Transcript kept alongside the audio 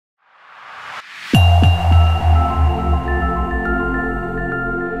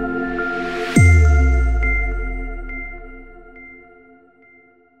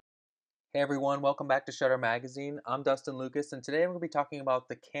Everyone, welcome back to Shutter Magazine. I'm Dustin Lucas, and today I'm going to be talking about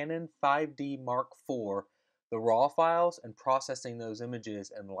the Canon 5D Mark IV, the RAW files, and processing those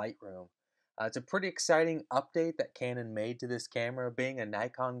images in Lightroom. It's a pretty exciting update that Canon made to this camera. Being a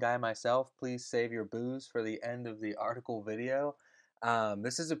Nikon guy myself, please save your booze for the end of the article video.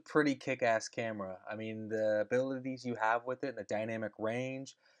 This is a pretty kick-ass camera. I mean, the abilities you have with it and the dynamic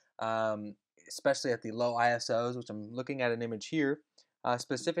range, um, especially at the low ISOs, which I'm looking at an image here,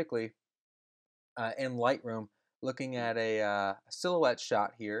 specifically in Lightroom, looking at a silhouette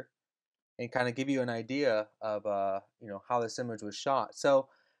shot here, and kind of give you an idea of how this image was shot. So,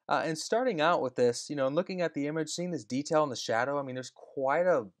 and starting out with this, and looking at the image, seeing this detail in the shadow. I mean, there's quite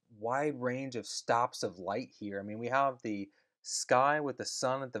a wide range of stops of light here. I mean, we have the sky with the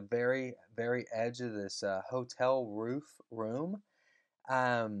sun at the very edge of this hotel roof room.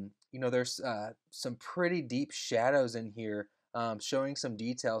 There's some pretty deep shadows in here, showing some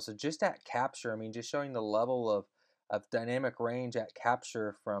detail. So just at capture, I mean, just showing the level of dynamic range at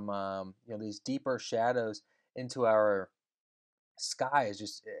capture from these deeper shadows into our sky is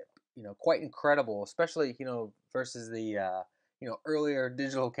just quite incredible, especially versus the earlier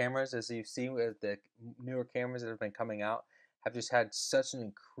digital cameras, as you've seen with the newer cameras that have been coming out, have just had such an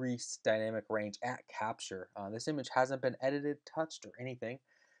increased dynamic range at capture. This image hasn't been edited, touched, or anything.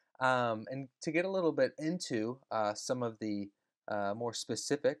 And to get a little bit into some of the more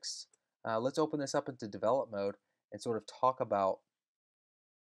specifics, let's open this up into develop mode and sort of talk about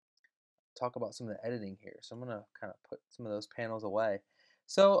some of the editing here. So I'm going to kind of put some of those panels away.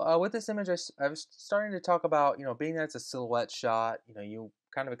 So with this image, I was starting to talk about, being that it's a silhouette shot, you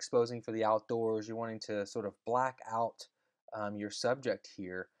kind of exposing for the outdoors, you're wanting to sort of black out your subject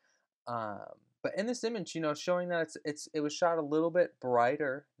here. Um, but in this image, showing that it was shot a little bit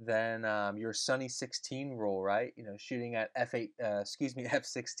brighter than your Sunny 16 roll, right? Shooting at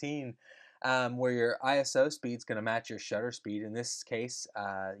f16, where your ISO speed is going to match your shutter speed. In this case,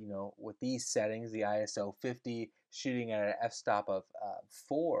 with these settings, the ISO 50, shooting at an f-stop of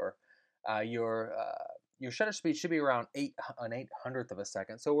 4, your shutter speed should be around 8/800th of a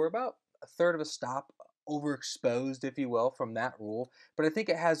second. So we're about a third of a stop overexposed, if you will, from that rule. But I think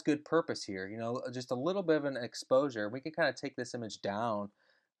it has good purpose here. Just a little bit of an exposure. We can kind of take this image down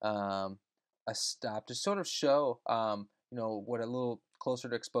um, a stop to sort of show, what a little closer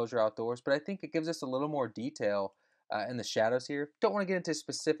to exposure outdoors. But I think it gives us a little more detail in the shadows here. Don't want to get into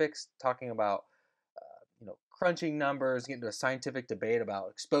specifics, talking about crunching numbers, get into a scientific debate about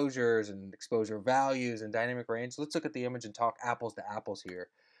exposures and exposure values and dynamic range. Let's look at the image and talk apples to apples here.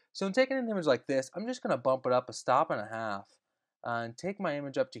 So in taking an image like this, I'm just going to bump it up a stop and a half and take my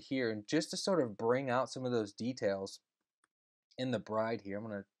image up to here, and just to sort of bring out some of those details in the bride here, I'm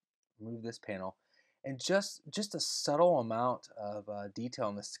going to remove this panel, and just a subtle amount of detail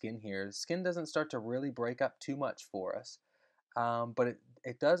in the skin here. The skin doesn't start to really break up too much for us. But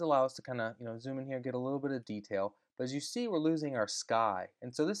it does allow us to kind of zoom in here, get a little bit of detail. But as you see, we're losing our sky,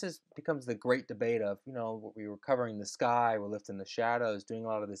 and so this becomes the great debate of we were covering the sky, we're lifting the shadows, doing a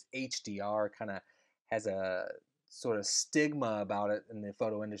lot of this HDR. Kind of has a sort of stigma about it in the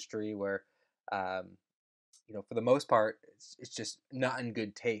photo industry, where for the most part it's just not in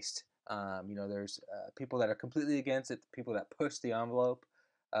good taste. There's people that are completely against it, people that push the envelope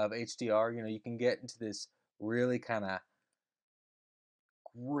of HDR. You can get into this really kind of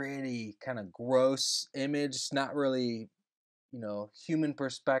gritty, kind of gross image. It's not really, human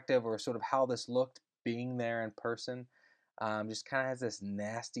perspective or sort of how this looked being there in person. Just kind of has this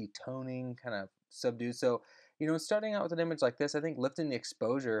nasty toning, kind of subdued. So, starting out with an image like this, I think lifting the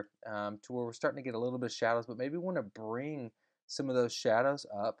exposure to where we're starting to get a little bit of shadows, but maybe we want to bring some of those shadows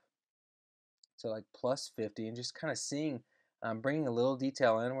up to like plus 50, and just kind of seeing, bringing a little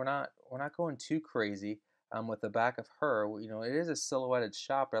detail in. We're not going too crazy with the back of her. It is a silhouetted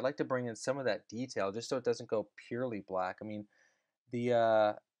shot, but I'd like to bring in some of that detail just so it doesn't go purely black. I mean, the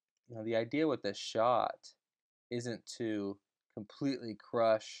idea with this shot isn't to completely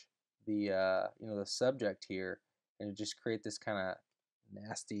crush the subject here and to just create this kind of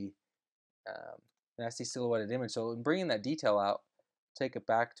nasty um, nasty silhouetted image. So in bringing that detail out, take it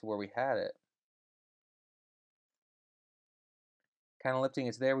back to where we had it, kind of lifting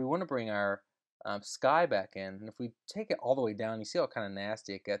it there. We want to bring our sky back in, and if we take it all the way down, you see how kind of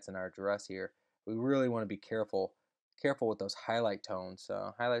nasty it gets in our dress here. We really want to be careful with those highlight tones.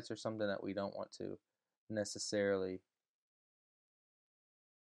 Highlights are something that we don't want to necessarily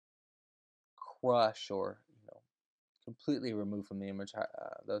crush or completely remove from the image.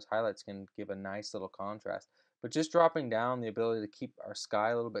 Those highlights can give a nice little contrast, but just dropping down, the ability to keep our sky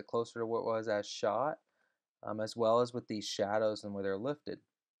a little bit closer to what was as shot, as well as with these shadows and where they're lifted.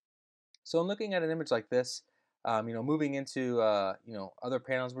 So I'm looking at an image like this, moving into other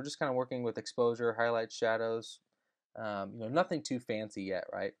panels. We're just kind of working with exposure, highlights, shadows. Nothing too fancy yet,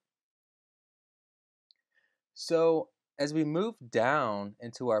 right? So as we move down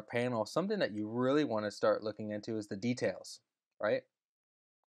into our panel, something that you really want to start looking into is the details, right?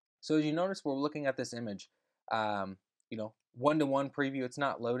 So as you notice, we're looking at this image, one-to-one preview. It's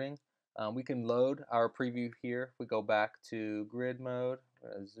not loading. We can load our preview here. If we go back to grid mode,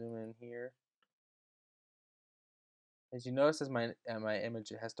 I'm gonna zoom in here. As you notice, as my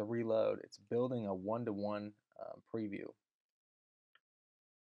image has to reload, it's building a one-to-one preview.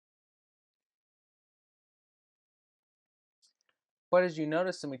 But as you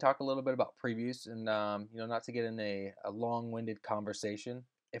notice, and we talk a little bit about previews, and not to get in a long-winded conversation,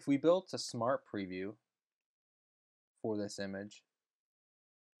 if we built a smart preview for this image,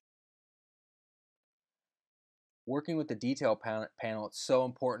 working with the detail panel, it's so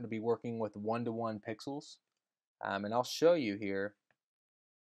important to be working with one-to-one pixels. And I'll show you here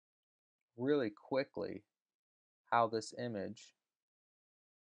really quickly how this image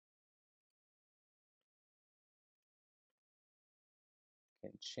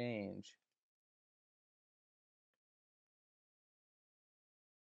can change.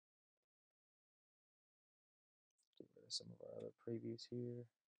 Get rid of some of our other previews here.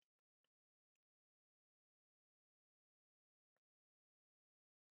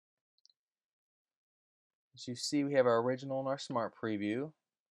 As you see, we have our original and our smart preview.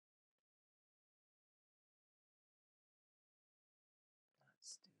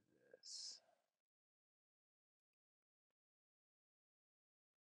 Let's do this.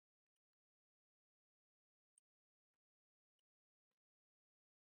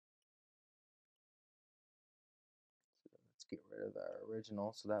 So let's get rid of our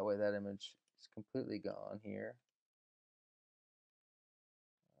original, so that way that image is completely gone here.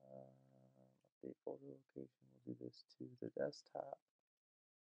 Update folder location. We'll do this to the desktop.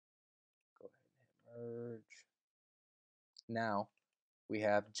 Go ahead and hit merge. Now we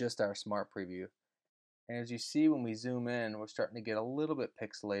have just our smart preview. And as you see, when we zoom in, we're starting to get a little bit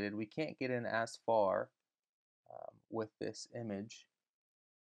pixelated. We can't get in as far with this image.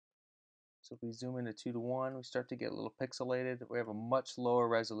 So if we zoom into 2:1, we start to get a little pixelated. We have a much lower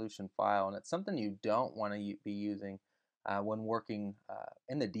resolution file, and it's something you don't want to be using when working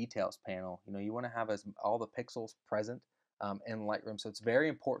in the details panel. You want to have all the pixels present in Lightroom. So it's very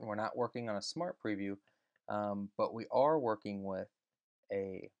important. We're not working on a smart preview, but we are working with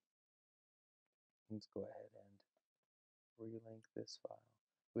a. Let's go ahead and relink this file.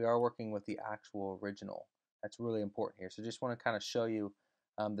 We are working with the actual original. That's really important here. So just want to kind of show you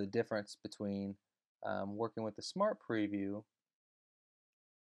the difference between working with the smart preview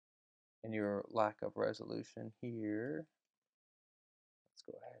and your lack of resolution here. Let's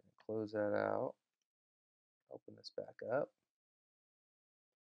go ahead and close that out. Open this back up.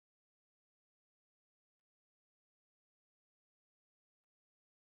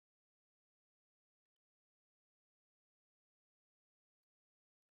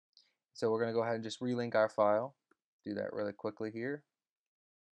 So we're going to go ahead and just relink our file. Do that really quickly here.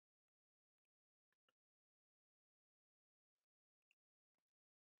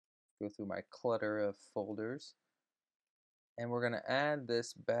 Go through my clutter of folders. And we're going to add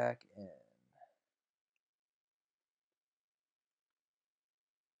this back in.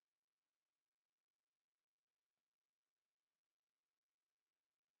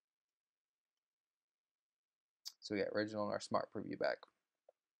 So we got original and our smart preview back.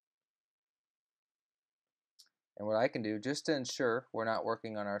 And what I can do, just to ensure we're not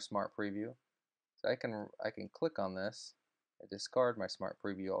working on our smart preview, so I can click on this and discard my smart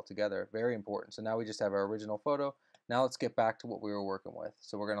preview altogether. Very important. So now we just have our original photo. Now let's get back to what we were working with.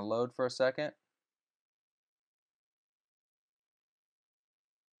 So we're going to load for a second,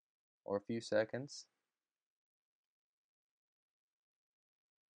 or a few seconds.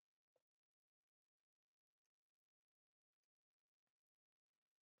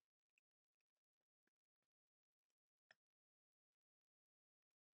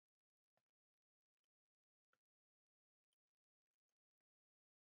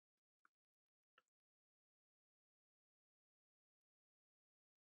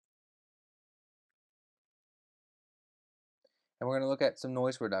 And we're going to look at some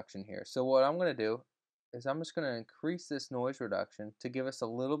noise reduction here. So what I'm going to do is I'm just going to increase this noise reduction to give us a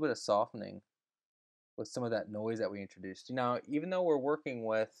little bit of softening with some of that noise that we introduced. Now, even though we're working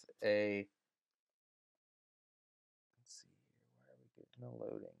with a, let's see here, where are we getting the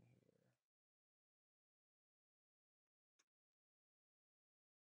loading here?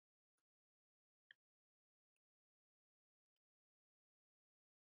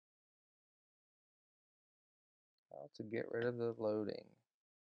 How to get rid of the loading.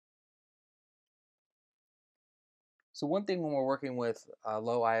 So one thing when we're working with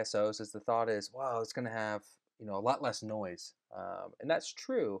low ISOs is the thought is, wow, it's going to have a lot less noise, and that's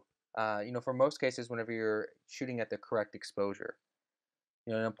true. For most cases, whenever you're shooting at the correct exposure,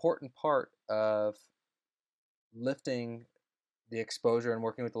 an important part of lifting the exposure and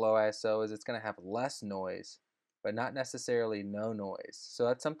working with the low ISO is it's going to have less noise, but not necessarily no noise. So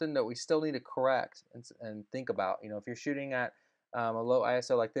that's something that we still need to correct and think about. If you're shooting at a low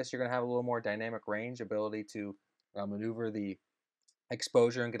ISO like this, you're going to have a little more dynamic range ability to maneuver the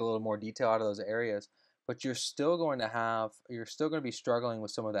exposure and get a little more detail out of those areas, but you're still going to be struggling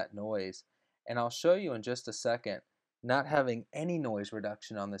with some of that noise. And I'll show you in just a second, not having any noise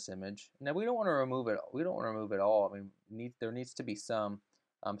reduction on this image. Now we don't want to remove it. We don't want to remove it all. I mean, there needs to be some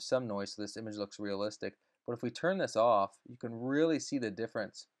noise so this image looks realistic. But if we turn this off, you can really see the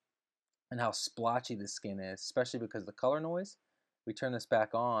difference in how splotchy the skin is, especially because of the color noise. We turn this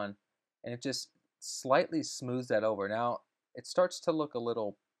back on, and it just slightly smooths that over. Now it starts to look a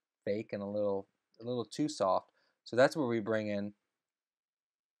little fake and a little too soft. So that's where we bring in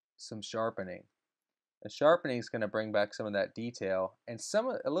some sharpening. And sharpening is going to bring back some of that detail and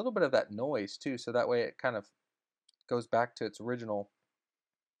a little bit of that noise too. So that way it kind of goes back to its original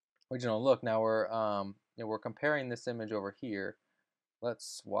look. Now we're comparing this image over here.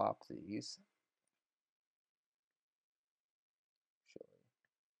 Let's swap these.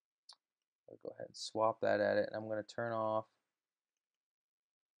 I'll go ahead and swap that edit. I'm going to turn off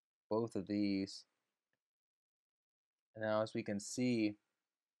both of these. And now as we can see,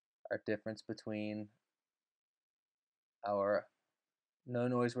 our difference between our no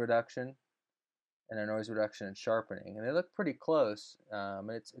noise reduction and our noise reduction and sharpening, and they look pretty close.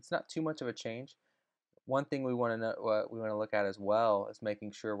 It's not too much of a change. One thing we want to look at as well is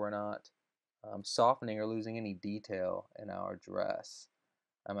making sure we're not softening or losing any detail in our dress.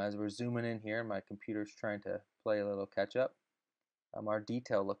 As we're zooming in here, my computer's trying to play a little catch up. Our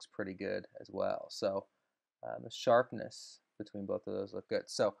detail looks pretty good as well. So the sharpness between both of those look good.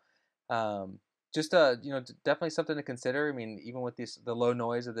 So just definitely something to consider. I mean, even with the low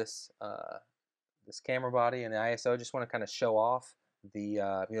noise of this camera body and the ISO, just want to kind of show off the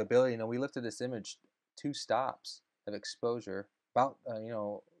ability. We lifted this image 2 stops of exposure, about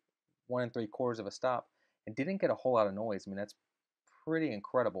 1 3/4 of a stop, and didn't get a whole lot of noise. I mean, that's pretty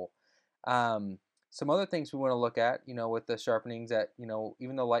incredible. Some other things we want to look at, with the sharpenings that,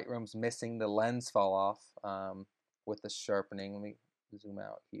 even though Lightroom's missing the lens fall off with the sharpening. Let me zoom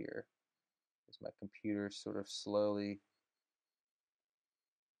out here as my computer sort of slowly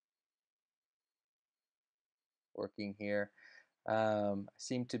working here. I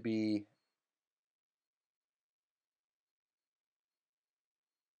seem to be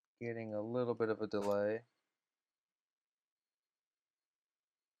getting a little bit of a delay.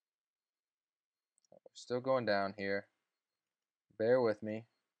 We're still going down here. Bear with me.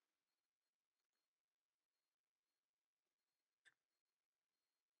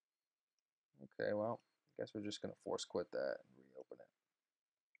 Okay, well, I guess we're just going to force quit that and reopen it.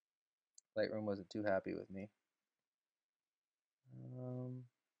 Lightroom wasn't too happy with me.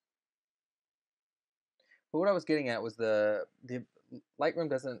 But what I was getting at was the Lightroom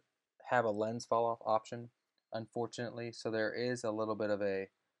doesn't have a lens fall off option, unfortunately. So there is a little bit of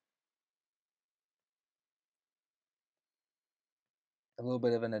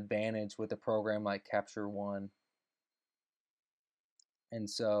an advantage with a program like Capture One. And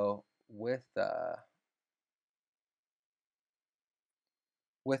so with that,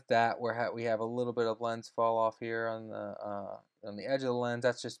 we have a little bit of lens fall off here on the edge of the lens.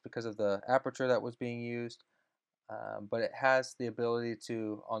 That's just because of the aperture that was being used. But it has the ability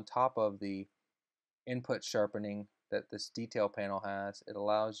to, on top of the input sharpening that this detail panel has, it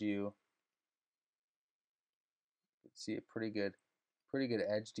allows you to see a pretty good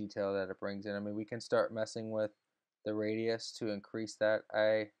edge detail that it brings in. I mean, we can start messing with the radius to increase that.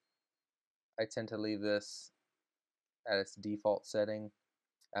 I tend to leave this at its default setting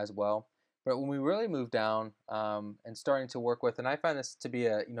as well. But when we really move down and starting to work with, and I find this to be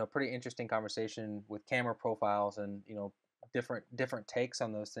a pretty interesting conversation with camera profiles and different takes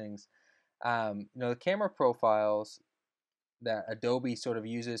on those things. The camera profiles that Adobe sort of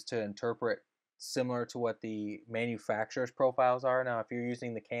uses to interpret, similar to what the manufacturer's profiles are. Now, if you're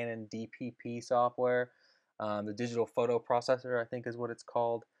using the Canon DPP software, the digital photo processor, I think is what it's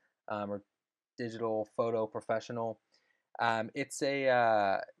called, or digital photo professional. It's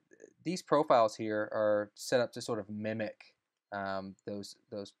these profiles here are set up to sort of mimic those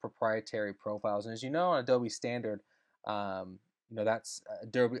proprietary profiles. And as you know, on Adobe Standard, that's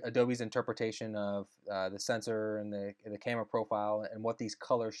Adobe's interpretation of the sensor and the camera profile and what these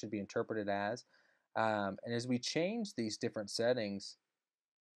colors should be interpreted as. And as we change these different settings,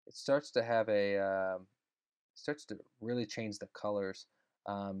 it starts to have starts to really change the colors.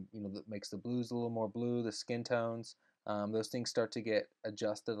 That makes the blues a little more blue, the skin tones. Those things start to get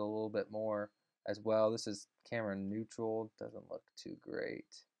adjusted a little bit more as well. This is camera neutral, doesn't look too great.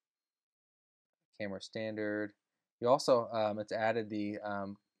 Camera standard. You also it's added the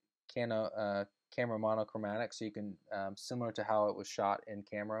Canon camera monochromatic, so you can similar to how it was shot in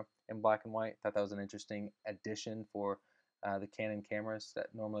camera in black and white. Thought that was an interesting addition for the Canon cameras. That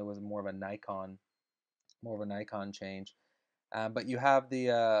normally was more of a Nikon change. But you have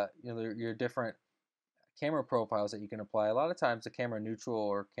the your different camera profiles that you can apply. A lot of times, the camera neutral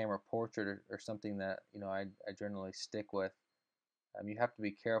or camera portrait or something that I generally stick with. You have to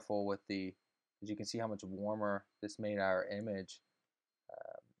be careful with because you can see how much warmer this made our image.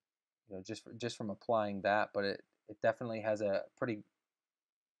 Um, just from applying that, but it definitely has a pretty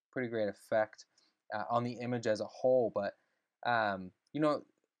great effect on the image as a whole. But um, you know,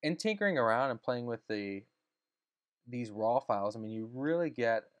 in tinkering around and playing with these raw files, I mean, you really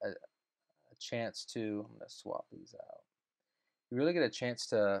get a chance to. I'm going to swap these out. You really get a chance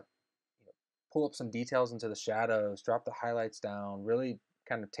to pull up some details into the shadows, drop the highlights down, really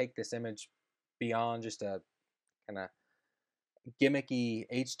kind of take this image beyond just a kind of gimmicky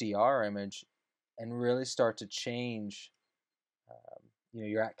HDR image and really start to change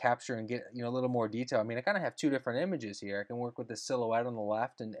your at capture and get a little more detail. I mean, I kind of have two different images here. I can work with the silhouette on the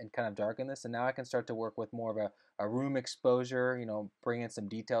left and kind of darken this, and now I can start to work with more of a room exposure, bring in some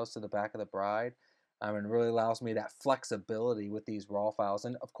details to the back of the bride. And really allows me that flexibility with these raw files.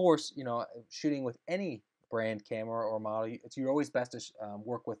 And of course, shooting with any brand camera or model, you're always best to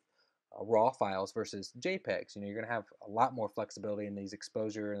work with raw files versus JPEGs. You're going to have a lot more flexibility in these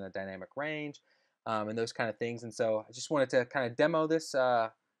exposure and the dynamic range, and those kind of things. And so I just wanted to kind of demo this,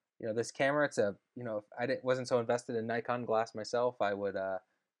 this camera. It's if wasn't so invested in Nikon glass myself, I would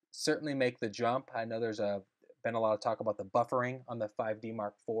certainly make the jump. I know there's been a lot of talk about the buffering on the 5D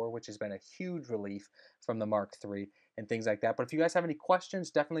Mark IV, which has been a huge relief from the Mark III and things like that. But if you guys have any questions,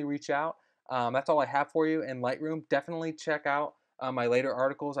 definitely reach out. That's all I have for you in Lightroom. Definitely check out my later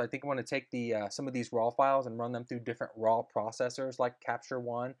articles. I think I want to take some of these raw files and run them through different raw processors like Capture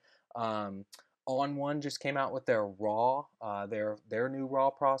One. On One just came out with their raw, their new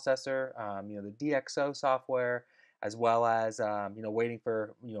raw processor. The DxO software, as well as waiting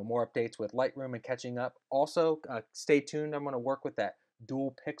for more updates with Lightroom and catching up. Also, stay tuned. I'm going to work with that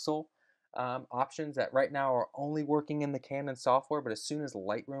dual pixel options that right now are only working in the Canon software, but as soon as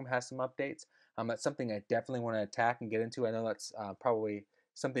Lightroom has some updates, that's something I definitely want to attack and get into. I know that's probably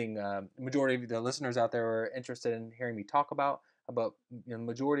something the majority of the listeners out there are interested in hearing me talk about. But the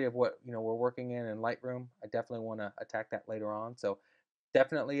majority of what we're working in Lightroom, I definitely want to attack that later on. So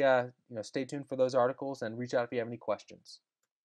definitely stay tuned for those articles and reach out if you have any questions.